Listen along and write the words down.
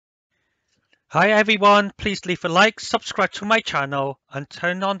Hi everyone, please leave a like, subscribe to my channel and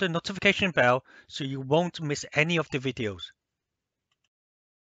turn on the notification bell so you won't miss any of the videos.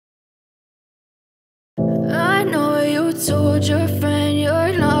 I know you told your friend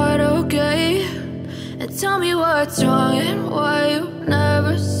you're not okay, and tell me what's wrong and why you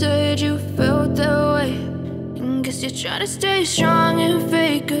never said you felt that way. And guess you're trying to stay strong and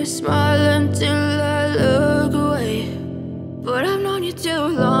fake a smile until I look away. But I've known you too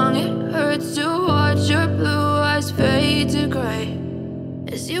long, it hurts to watch your blue eyes fade to gray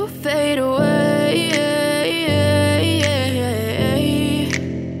as you fade away,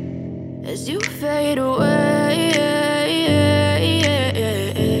 as you fade away.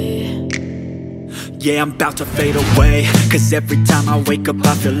 Yeah, I'm about to fade away, cause every time I wake up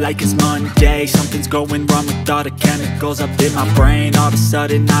I feel like it's Monday. Something's going wrong with all the chemicals up in my brain. All of a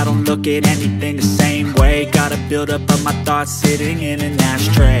sudden I don't look at anything the same way. Got a buildup of my thoughts sitting in an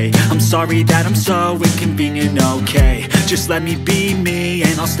ashtray. I'm sorry that I'm so inconvenient, okay. Just let me be me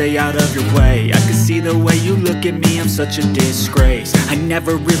and I'll stay out of your way. I can see the way you look at me, I'm such a disgrace. I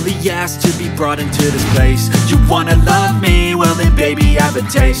never really asked to be brought into this place. You wanna love me? Well then baby I have a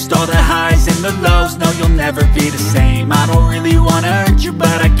taste. All the highs and the lows, no you'll never be the same. I don't really wanna hurt you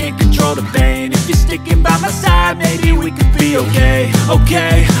but I can't control the pain. If you're sticking by my side maybe we could be okay.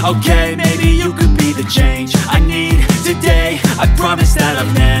 Okay, maybe you could be the change I need today. I promise that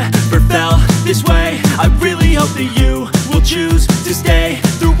I've never felt this way. I really hope that you will choose to stay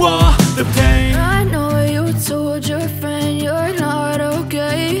through all the pain. I know you told your friend you're not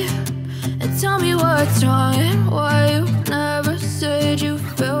okay, and tell me what's wrong and why you never said you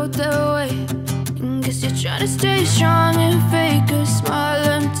felt that way. And guess you're trying to stay strong and fake a smile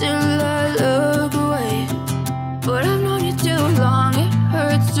until I look away. But I've known you too long, it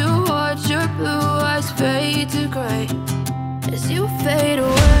hurts to watch your blue eyes fade to gray as you fade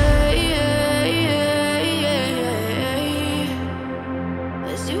away,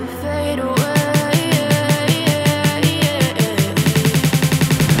 as you fade away,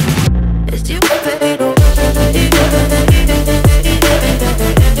 as you fade away.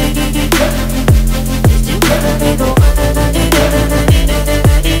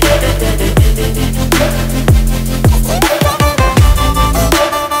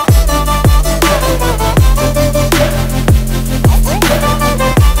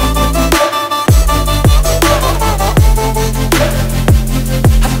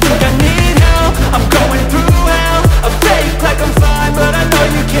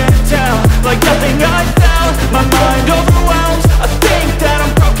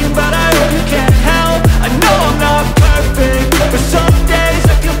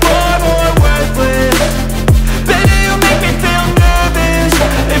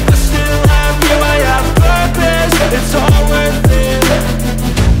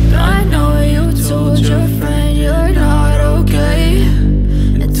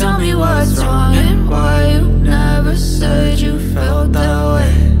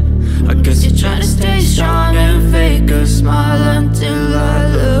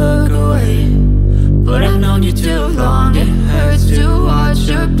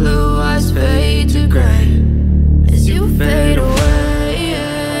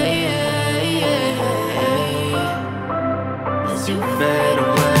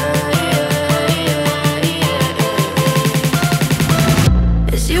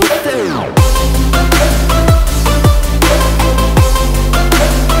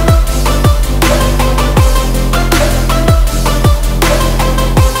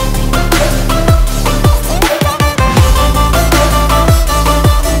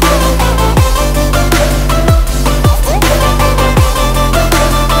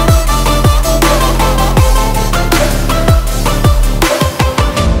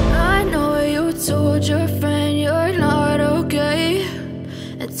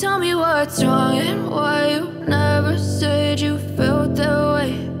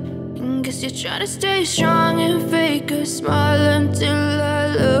 Trying to stay strong and fake a smile until I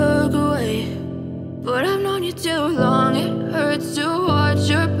look away. But I've known you too long, it hurts to watch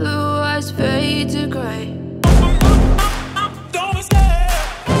your blue eyes fade to gray.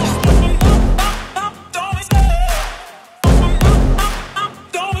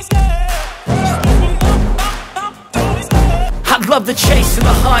 Love the chase and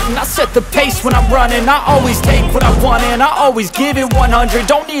the hunt, and I set the pace when I'm running. I always take what I want and I always give it 100.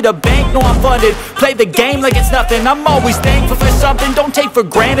 Don't need a bank, no I'm funded. Play the game like it's nothing. I'm always thankful for something. Don't take for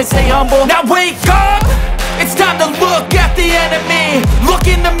granted, stay humble. Now wake up! It's time to look at the enemy. Look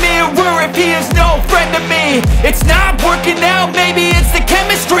in the mirror if he is no friend to me. It's not working out, maybe it's the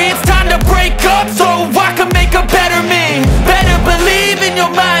chemistry. It's time to break up so I can make a better me. Better believe in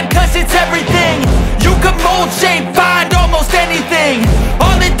your mind, cause it's everything. mold, shape, find almost anything.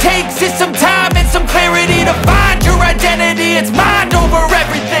 All it takes is some time and some clarity to find your identity. It's mind over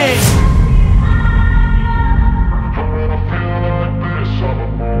everything.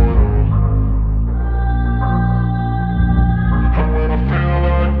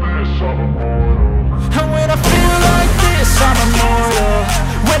 And when I feel like this, I'm immortal.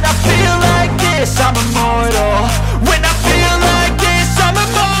 When I feel like this, I'm immortal. When I feel like this, I'm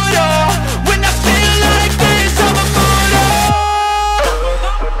immortal. When I feel like this, I'm immortal.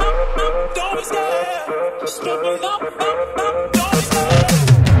 Don't be scared. Just give it up. Don't be scared.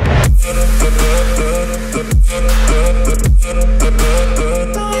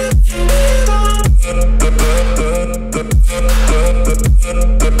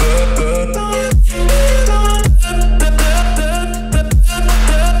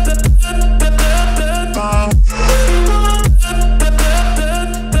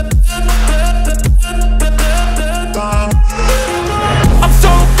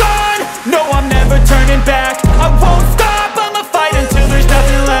 Turning back, I won't stop, I'ma fight until there's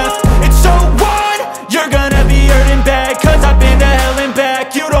nothing left. It's so on, you're gonna be hurting bad, cause I've been to hell and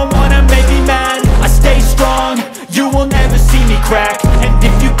back. You don't wanna make me mad, I stay strong, you will never see me crack. And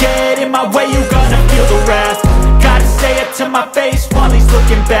if you get in my way, you're gonna feel the wrath. Gotta say it to my face while he's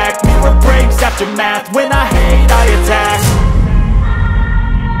looking back. Mirror breaks after math, when I hate, I attack.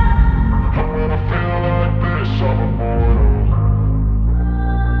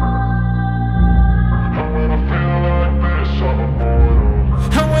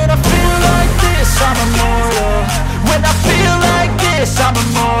 I'm immortal. When I feel like this, I'm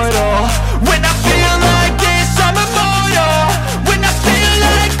immortal. When I feel like this, I'm immortal. When I feel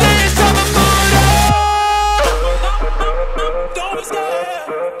like this, I'm immortal. Don't be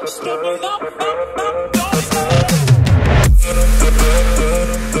scared. Just give it up. Don't be scared.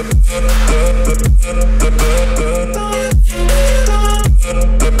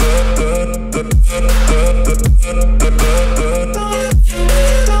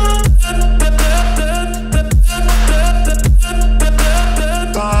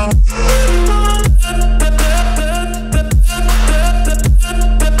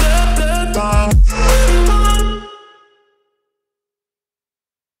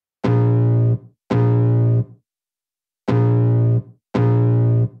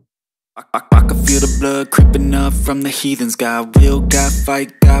 I can feel the blood creeping up from the heathens. Got will, got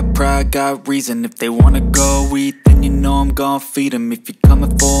fight, got pride, got reason. If they wanna go eat, then you know I'm gon' feed them. If you're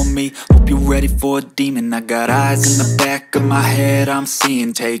coming for me, hope you're ready for a demon. I got eyes in the back of my head, I'm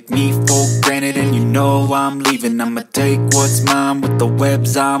seeing. Take me for granted and you know I'm leaving. I'ma take what's mine with the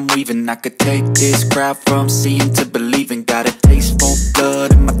webs I'm weaving. I could take this crowd from seeing to believing. Got a taste for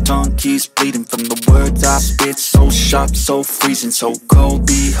blood and my tongue keeps bleeding. From the words I spit, so sharp, so freezing. So cold,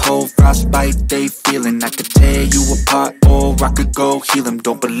 behold, frostbite they feeling. I could tear you apart or I could go heal them.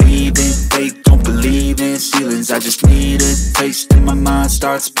 Don't believe in fate, don't believe in ceilings. I just need a taste and my mind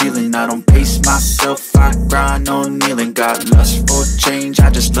starts peeling. I don't pace myself, I grind on kneeling. Got lust for change, I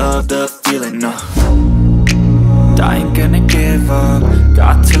just love the feeling. I ain't gonna give up.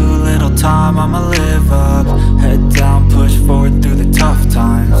 Got too little time, I'ma live up. Head down, push forward through the tough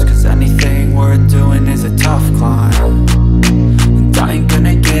times. Cause anything worth doing is a tough climb. And I ain't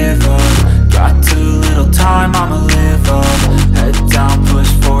gonna give up. Got too little time, I'ma live up. Head down, push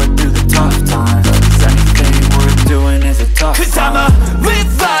forward through the tough times. Cause anything worth doing is a tough climb. Cause I'ma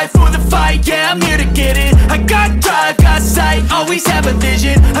live life for the fight, yeah, I'm here to get it. I got drive, got sight, always have a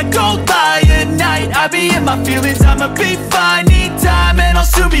vision. I don't lie at night, I be in my feelings. I'ma be fine, need time and I'll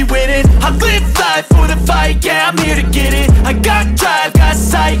soon be winning. I live life for the fight, yeah, I'm here to get it. I got drive, got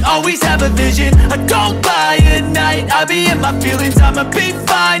sight, always have a vision. I don't lie at night, I be in my feelings. I'ma be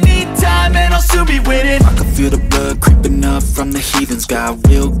fine, need time and I'll soon be winning. I can feel the blood creeping up from the heathens. Got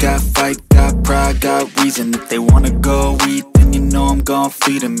will, got fight, got pride, got reason. If they wanna go eat, then you know I'm gon'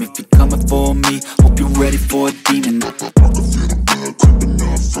 feed them. If you're coming for me, hope you're ready for a demon. I can feel the blood creeping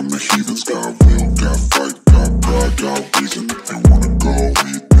up from the heathens. Got will, got fight, got pride, got reason. If they wanna go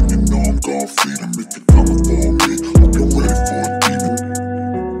eat, then you know I'm gon' feed them. If you're coming for me, hope you're ready for a demon.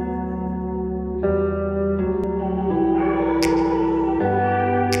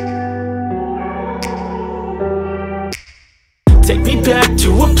 Take me back to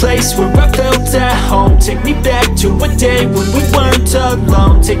a place where I felt at home. Take me back to a day when we weren't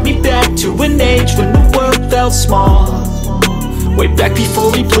alone. Take me back to an age when the world felt small. Way back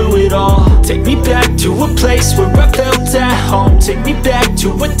before we blew it all. Take me back to a place where I felt at home. Take me back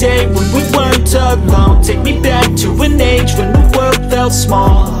to a day when we weren't alone. Take me back to an age when the world felt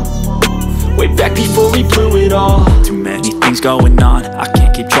small. way back before we blew it all. Too many things going on, I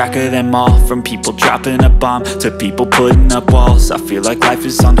can't keep track of them all. From people dropping a bomb to people putting up walls. I feel like life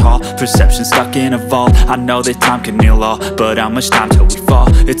is on hold, perception stuck in a vault. I know that time can heal all, but how much time till we fall?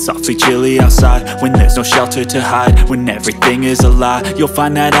 It's awfully chilly outside when there's no shelter to hide. When everything is a lie, you'll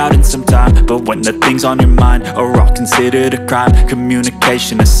find that out in some time. But when the things on your mind are all considered a crime,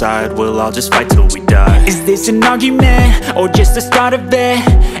 communication aside, we'll all just fight till we die. Is this an argument or just the start of it?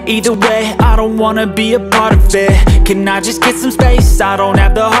 Either way, I don't wanna be a part of it. Can I just get some space? I don't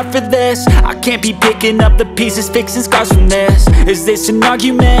have the heart for this. I can't be picking up the pieces, fixing scars from this. Is this an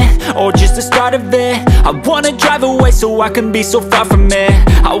argument or just the start of it? I wanna drive away so I can be so far from it.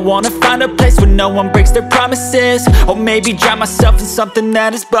 I wanna find a place where no one breaks their promises, or maybe drown myself in something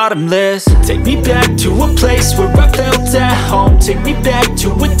that is bottomless. Take me back to a place where I felt at home. Take me back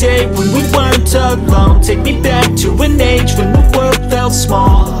to a day when we weren't alone. Take me back to an age when the world felt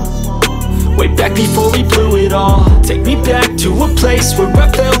small, way back before we blew it all. Take me back to a place where I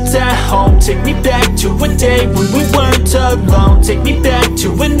felt at home. Take me back to a day when we weren't alone. Take me back to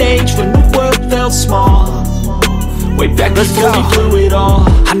an age when the world felt small, way back before we blew it all.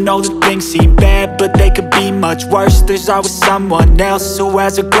 I know that things seem bad, but they could be much worse. There's always someone else who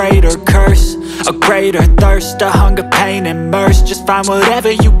has a greater curse, a greater thirst, a hunger, pain, and mercy. Just find whatever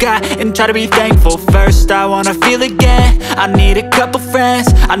you got and try to be thankful first. I wanna feel again, I need a couple friends.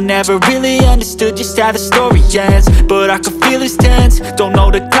 I never really understood just how the story ends, but I can feel it's tense, don't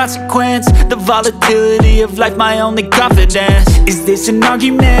know the consequence. The volatility of life, my only confidence. Is this an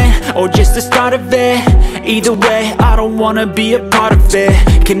argument or just the start of it? Either way, I don't wanna be a part of it.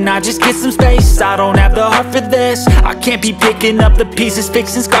 Can I just get some space? I don't have the heart for this. I can't be picking up the pieces,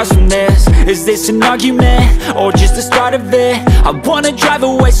 fixing scars from this. Is this an argument or just the start of it? I wanna drive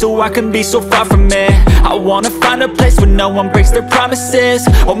away so I can be so far from it. I wanna find a place where no one breaks their promises,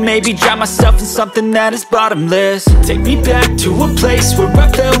 or maybe drown myself in something that is bottomless. Take me back to a place where I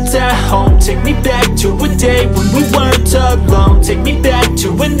felt at home. Take me back to a day when we weren't alone. Take me back to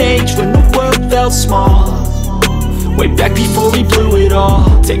an age when the world felt small, way back before we blew it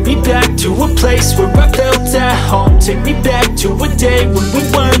all. Take me back to a place where I felt at home. Take me back to a day when we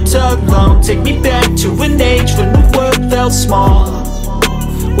weren't alone. Take me back to an age when the world felt small,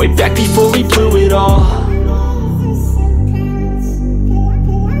 way back before we blew it all.